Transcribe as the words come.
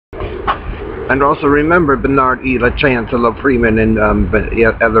And also remember Bernard E. Chancellor Freeman and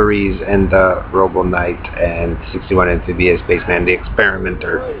Ellery's and Robo Knight and 61 Amphibious Spaceman, the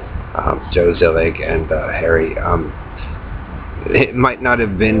Experimenter, Joe Zillig and Harry. It might not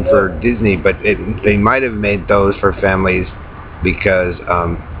have been for Disney, but they might have made those for families because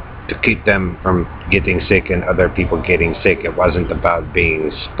to keep them from getting sick and other people getting sick. It wasn't about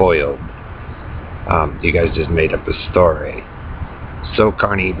being spoiled. You guys just made up a story. So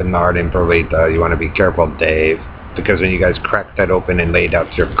Carney, Bernard, and Perlita, you want to be careful, Dave, because when you guys cracked that open and laid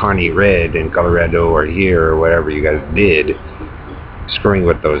out your Carney Red in Colorado or here or whatever you guys did, screwing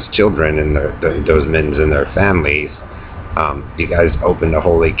with those children and those men and their families, you guys opened a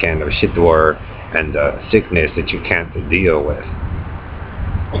holy can of shit war and sickness that you can't deal with,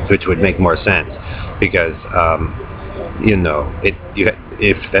 which would make more sense because you know,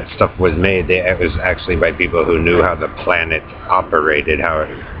 if that stuff was made, it was actually by people who knew how the planet operated, how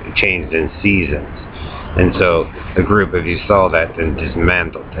it changed in seasons. And so a group of you saw that and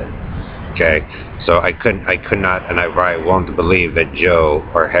dismantled it. Okay? So I could not, and I won't believe that Joe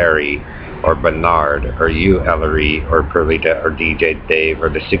or Harry or Bernard or you, Ellery, or Perlita, or DJ Dave, or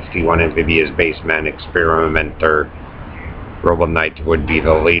the 61 Amphibious Baseman Experimenter, Robo Knight would be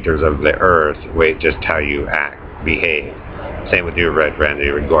the leaders of the Earth. Wait, just how you behave. Same with you, Red Randy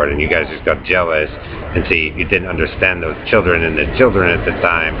Gordon. You guys just got jealous and see, you didn't understand those children, and the children at the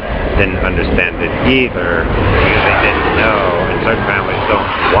time didn't understand it either because they didn't know, and certain families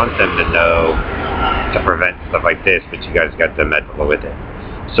don't want them to know to prevent stuff like this, but you guys got to meddle with it.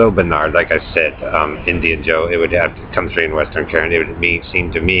 So Bernard, like I said, Indian Joe, it would have to come straight in Western Karen. It would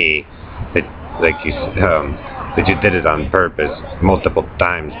seem to me that, like you that you did it on purpose multiple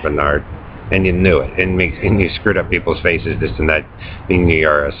times, Bernard. And you knew it, and you screwed up people's faces, this and that, meaning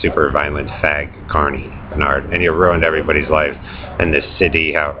you're a super violent fag, Carney, Bernard, and you ruined everybody's life, and this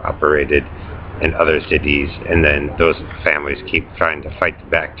city, how it operated, and other cities, and then those families keep trying to fight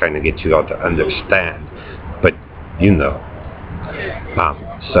back, trying to get you all to understand, but you know.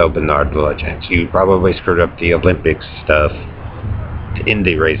 So Bernard Legend, you probably screwed up the Olympics stuff, the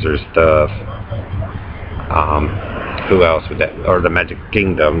Indie Racer stuff, who else would that, or the Magic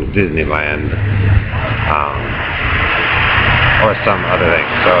Kingdom, Disneyland, or some other thing.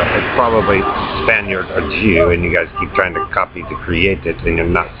 So it's probably Spaniard or Jew, and you guys keep trying to copy to create it, and you're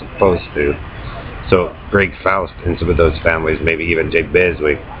not supposed to. So Greg Faust and some of those families, maybe even Jay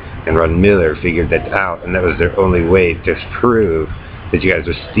Beswick and Ron Miller, figured that out, and that was their only way to prove that you guys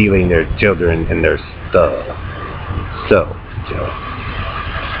were stealing their children and their stuff. So, Joe.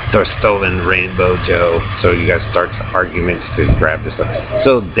 Or stolen Rainbow Joe, so you guys start arguments to grab this stuff.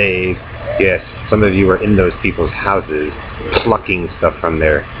 So Dave, yes, some of you were in those people's houses plucking stuff from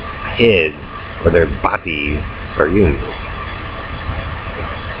their heads or their bodies, or you know.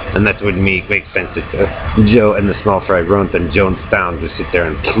 And that would make sense that Joe and the Small Fry Runt and Jonestown just sit there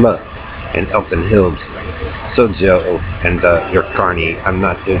and pluck, and Elton Hills. So Joe and your Carney, I'm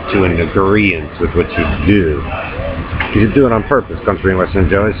not too in agreement with what you do. You do it on purpose, country and western,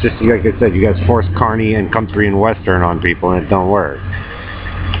 Joe. It's just, like I said, you guys force Carney and country and western on people, and it don't work.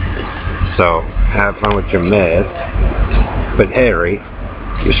 So, have fun with your mess. But Harry,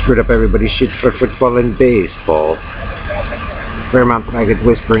 you screwed up everybody's shit for football and baseball. Fairmount Faggot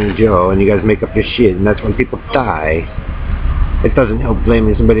Whispering Joe, and you guys make up your shit, and that's when people die. It doesn't help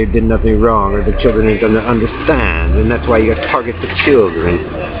blaming somebody who did nothing wrong, or the children ain't gonna understand, and that's why you gotta target the children,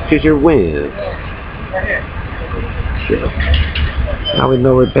 because you're winners. Sure. Now we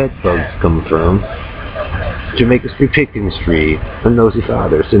know where bed bugs come from. Jamaica Street, Pickens Street, and nosy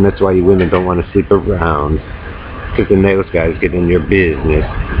fathers, and that's why you women don't want to sleep around. Because then those guys get in your business,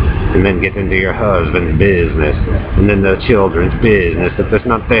 and then get into your husband's business, and then the children's business if it's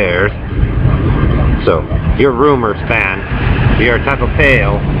not theirs. So, your rumor, Stan, your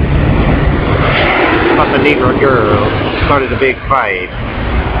tattletale about the Negro girl started a big fight.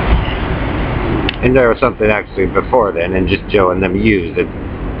 And there was something actually before then, and just Joe and them used it.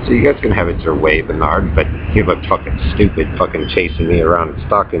 So you guys can have it your way, Bernard, but you look fucking stupid fucking chasing me around and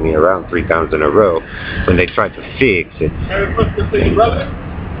stalking me around 3 times in a row when they tried to fix it.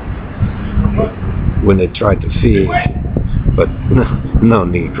 When they tried to fix it. But no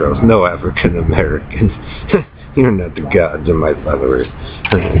Negroes, no African Americans. You're not the gods of my followers.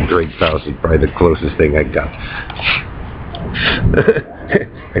 Great Faust is probably the closest thing I got.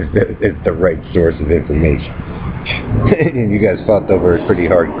 It's the right source of information. And you guys fought over it pretty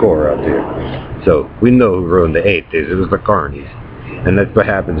hardcore out there. So, we know who ruined the 8th days. It was the Carneys. And that's what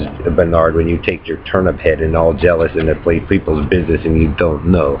happens, Bernard, when you take your turnip head and all jealous and play people's business and you don't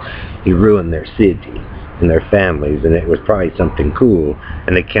know. You ruin their city. and their families, and it was probably something cool,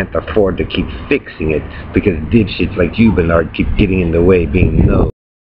 and they can't afford to keep fixing it because dipshits like you, Bernard, keep getting in the way, being nosy.